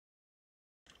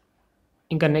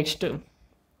ఇంకా నెక్స్ట్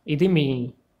ఇది మీ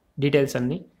డీటెయిల్స్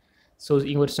అన్నీ. సో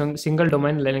ఇంకోటి single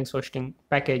domain Linux hosting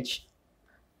package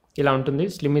ఇలా ఉంటుంది.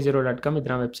 slimmy0.com ఇది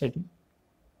నా వెబ్సైట్.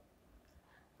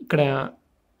 ఇక్కడ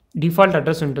డిఫాల్ట్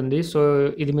అడ్రస్ ఉంటుంది. సో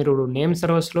ఇది మీరు నేమ్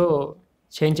సర్వర్స్లో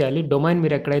చేంజ్ చేయాలి. డొమైన్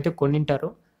మీరు ఎక్కడైతే కొనింటారో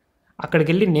అక్కడికి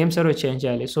వెళ్ళి నేమ్ సర్వర్ చేంజ్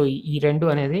చేయాలి. సో ఈ రెండు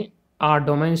అనేది ఆ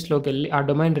డొమైన్స్లోకి వెళ్ళి ఆ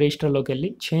డొమైన్ రిజిస్టర్లోకి వెళ్ళి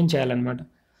చేంజ్ చేయాలన్నమాట.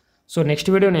 సో నెక్స్ట్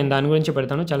వీడియో నేను దాని గురించి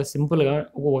పెడతాను. చాలా సింపుల్గా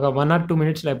ఒక 1 or 2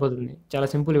 minutesలో అయిపోతుంది. చాలా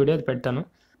సింపుల్ వీడియో అది పెడతాను.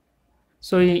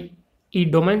 సో ఈ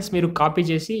డొమైన్స్ మీరు కాపీ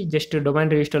చేసి జస్ట్ డొమైన్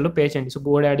రిజిస్టర్లో పే చేయండి. సో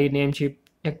గోడాడీ, నేమ్షిప్,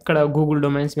 ఎక్కడ గూగుల్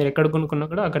డొమైన్స్ మీరు ఎక్కడ కొనుక్కున్నా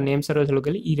కూడా అక్కడ నేమ్ సర్వర్స్లోకి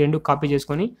వెళ్ళి ఈ రెండు కాపీ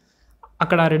చేసుకొని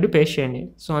అక్కడ ఆ రెండు పేస్ట్ చేయండి.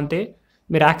 సో అంతే,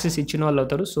 మీరు యాక్సెస్ ఇచ్చిన వాళ్ళు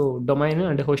అవుతారు. సో డొమైన్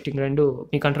అండ్ హోస్టింగ్ రెండు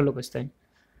మీ కంట్రోల్లోకి వస్తాయి.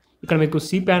 ఇక్కడ మీకు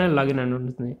cPanel లాగిన్ అని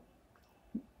ఉంటుంది.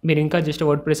 మీరు ఇంకా జస్ట్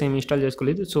వర్డ్ప్రెస్ ఏమి ఇన్స్టాల్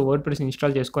చేసుకోలేదు. సో వర్డ్ప్రెస్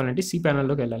ఇన్స్టాల్ చేసుకోవాలంటే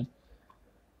cPanelలోకి వెళ్ళాలి.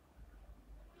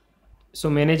 సో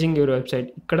మేనేజింగ్ యువర్ వెబ్సైట్,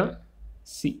 ఇక్కడ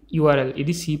URL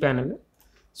ఇది cPanel.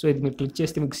 సో ఇది మీరు క్లిక్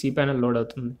చేస్తే మీకు cPanel లోడ్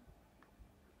అవుతుంది.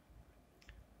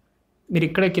 మీరు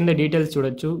ఇక్కడ కింద డీటెయిల్స్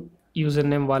చూడొచ్చు. యూజర్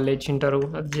నేమ్ వాళ్ళు ఇచ్చింటారు,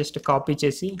 అది జస్ట్ కాపీ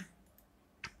చేసి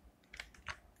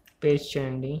పేస్ట్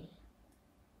చేయండి.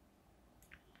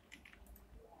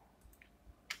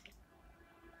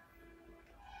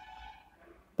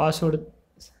 పాస్వర్డ్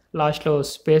లాస్ట్లో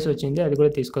స్పేస్ వచ్చింది, అది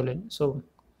కూడా తీసుకోలేదు. సో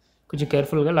కొంచెం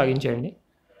కేర్ఫుల్గా లాగిన్ చేయండి.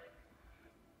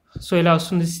 సో ఇలా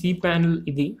వస్తుంది cPanel.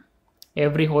 ఇది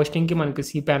ఎవ్రీ హోస్టింగ్కి మనకి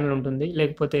cPanel ఉంటుంది,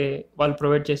 లేకపోతే వాళ్ళు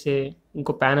ప్రొవైడ్ చేసే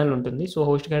ఇంకో ప్యానల్ ఉంటుంది. సో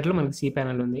హోస్టింగ్లో మనకి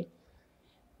cPanel ఉంది.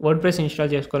 వర్డ్ప్రెస్ ఇన్స్టాల్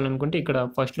చేసుకోవాలనుకుంటే ఇక్కడ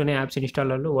ఫస్ట్లోనే యాప్స్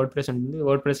ఇన్స్టాలర్లో వర్డ్ప్రెస్ ఉంటుంది.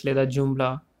 వర్డ్ప్రెస్ లేదా జూమ్లా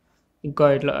ఇంకా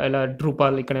ఇలా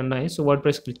డ్రూపాల్ ఇక్కడ ఉన్నాయి. సో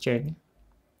వర్డ్ప్రెస్ క్లిక్ చేయండి.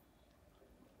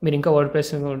 మీరు ఇంకా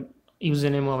వర్డ్ప్రెస్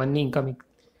యూజర్ నేమ్ అవన్నీ ఇంకా మీకు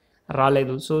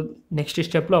రాలేదు. సో నెక్స్ట్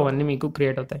స్టెప్లో అవన్నీ మీకు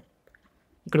క్రియేట్ అవుతాయి.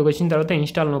 ఇక్కడికి వచ్చిన తర్వాత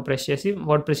ఇన్స్టాల్ నో ప్రెస్ చేసి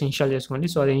వర్డ్ప్రెస్ ఇన్స్టాల్ చేసుకోండి.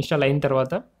 సో అది ఇన్స్టాల్ అయిన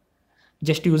తర్వాత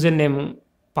జస్ట్ యూజర్ నేమ్,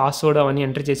 పాస్వర్డ్ అవన్నీ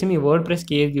ఎంటర్ చేసి మీ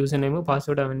వర్డ్ప్రెస్కి ఏది యూజర్ నేమ్,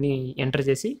 పాస్వర్డ్ అవన్నీ ఎంటర్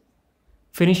చేసి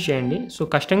ఫినిష్ చేయండి. సో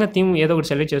కష్టంగా థీమ్ ఏదో ఒకటి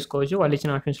సెలెక్ట్ చేసుకోవచ్చు. వాళ్ళు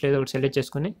ఇచ్చిన ఆప్షన్స్లో ఏదో ఒకటి సెలెక్ట్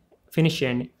చేసుకొని ఫినిష్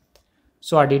చేయండి.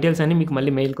 సో ఆ డీటెయిల్స్ అన్నీ మీకు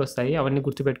మళ్ళీ మెయిల్కి వస్తాయి. అవన్నీ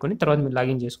గుర్తుపెట్టుకొని తర్వాత మీరు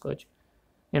లాగిన్ చేసుకోవచ్చు.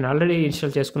 నేను ఆల్రెడీ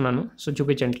ఇన్స్టాల్ చేసుకున్నాను, సో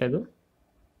చూపించట్లేదు.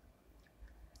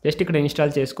 జస్ట్ ఇక్కడ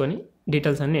ఇన్స్టాల్ చేసుకొని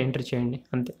డీటెయిల్స్ అన్నీ ఎంటర్ చేయండి,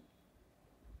 అంతే.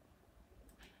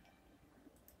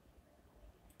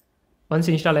 వన్స్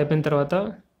ఇన్స్టాల్ అయిపోయిన తర్వాత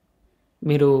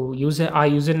మీరు ఆ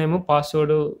యూజర్ నేమ్,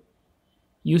 పాస్వర్డ్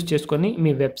యూజ్ చేసుకొని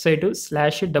మీ వెబ్సైట్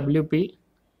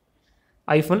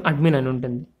 /wp-admin అని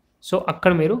ఉంటుంది. సో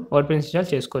అక్కడ మీరు వర్డ్ప్రెస్ ఇన్స్టాల్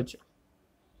చేసుకోవచ్చు.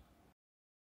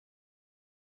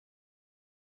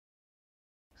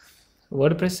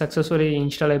 వర్డ్ప్రెస్ సక్సెస్ఫుల్లీ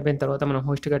ఇన్స్టాల్ అయిపోయిన తర్వాత మన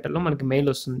హోస్ట్ గెటర్లో మనకి మెయిల్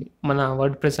వస్తుంది. మన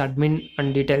WordPress admin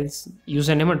and details,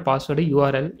 user name and password,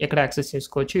 URL ఎక్కడ యాక్సెస్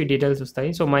చేసుకోవచ్చు, ఈ డీటెయిల్స్ వస్తాయి.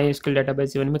 సో MySQL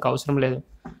డేటాబేస్ ఇవన్నీ మీకు అవసరం లేదు.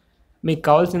 మీకు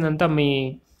కావాల్సిందంతా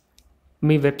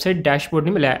మీ వెబ్సైట్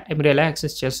డాష్బోర్డ్ని మీరు ఎలా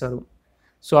యాక్సెస్ చేస్తారు.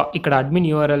 సో ఇక్కడ అడ్మిన్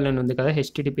URL అని ఉంది కదా,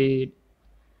 HTTP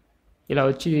ఇలా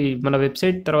వచ్చి మన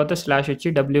వెబ్సైట్ తర్వాత స్లాష్ వచ్చి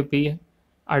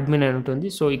WP-admin అని ఉంటుంది.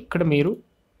 సో ఇక్కడ మీరు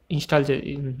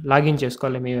లాగిన్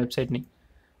చేసుకోవాలి మీ వెబ్సైట్ని.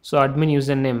 So admin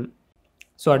user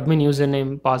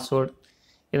name, password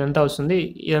ఇదంతా వస్తుంది.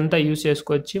 ఇదంతా యూజ్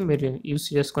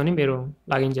చేసుకొని మీరు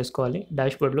లాగిన్ చేసుకోవాలి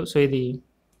డాష్బోర్డ్లో. సో ఇది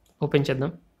ఓపెన్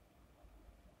చేద్దాం.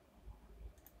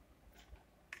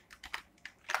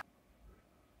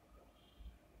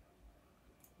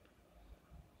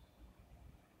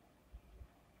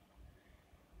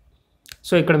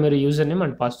 సో ఇక్కడ మీరు యూజర్ నేమ్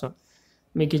అండ్ పాస్వర్డ్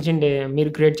మీకు మీరు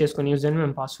క్రియేట్ చేసుకుని user name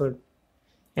and password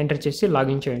enter చేసి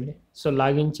లాగిన్ చేయండి. సో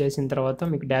లాగిన్ చేసిన తర్వాత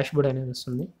మీకు డాష్బోర్డ్ అనేది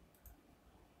వస్తుంది.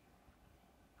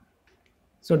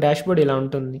 సో డాష్బోర్డ్ ఇలా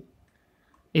ఉంటుంది.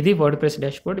 ఇది వర్డ్ప్రెస్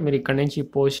డాష్బోర్డ్. మీరు ఇక్కడ నుంచి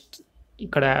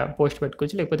ఇక్కడ పోస్ట్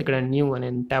పెట్టుకోవచ్చు, లేకపోతే ఇక్కడ న్యూ అనే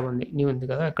ట్యాబ్ ఉంది, న్యూ ఉంది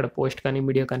కదా, అక్కడ పోస్ట్ కానీ,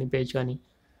 మీడియా కానీ, పేజ్ కానీ.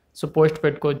 సో పోస్ట్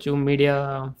పెట్టుకోవచ్చు, మీడియా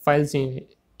ఫైల్స్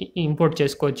ఇంపోర్ట్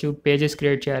చేసుకోవచ్చు, పేజెస్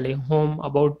క్రియేట్ చేయాలి, home,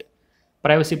 about,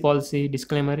 privacy policy,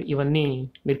 disclaimer ఇవన్నీ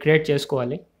మీరు క్రియేట్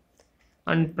చేసుకోవాలి.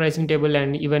 అండ్ ప్రైసింగ్ టేబుల్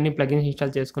అండ్ ఇవన్నీ ప్లగిన్స్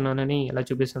ఇన్స్టాల్ చేసుకున్నానని ఇలా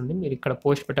చూపిస్తుంది. మీరు ఇక్కడ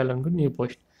పోస్ట్ పెట్టాలనుకుంటే న్యూ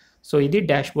పోస్ట్. సో ఇది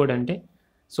డాష్బోర్డ్ అంటే.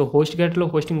 So host గేట్లో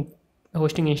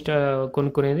hosting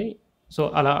కొనుక్కునేది. సో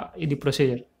అలా ఇది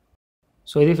ప్రొసీజర్.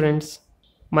 సో ఇది ఫ్రెండ్స్,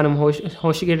 మనం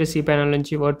హోస్ట్ గేట్ cPanel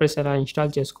నుంచి వర్డ్ప్రెస్ ఎలా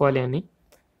ఇన్స్టాల్ చేసుకోవాలి అని.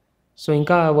 సో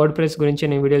ఇంకా వర్డ్ప్రెస్ గురించి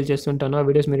నేను వీడియోలు చేస్తుంటాను. ఆ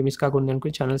వీడియోస్ మీరు మిస్ కాకూడదు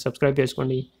అనుకుని ఛానల్ సబ్స్క్రైబ్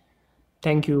చేసుకోండి.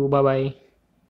 Thank you, bye.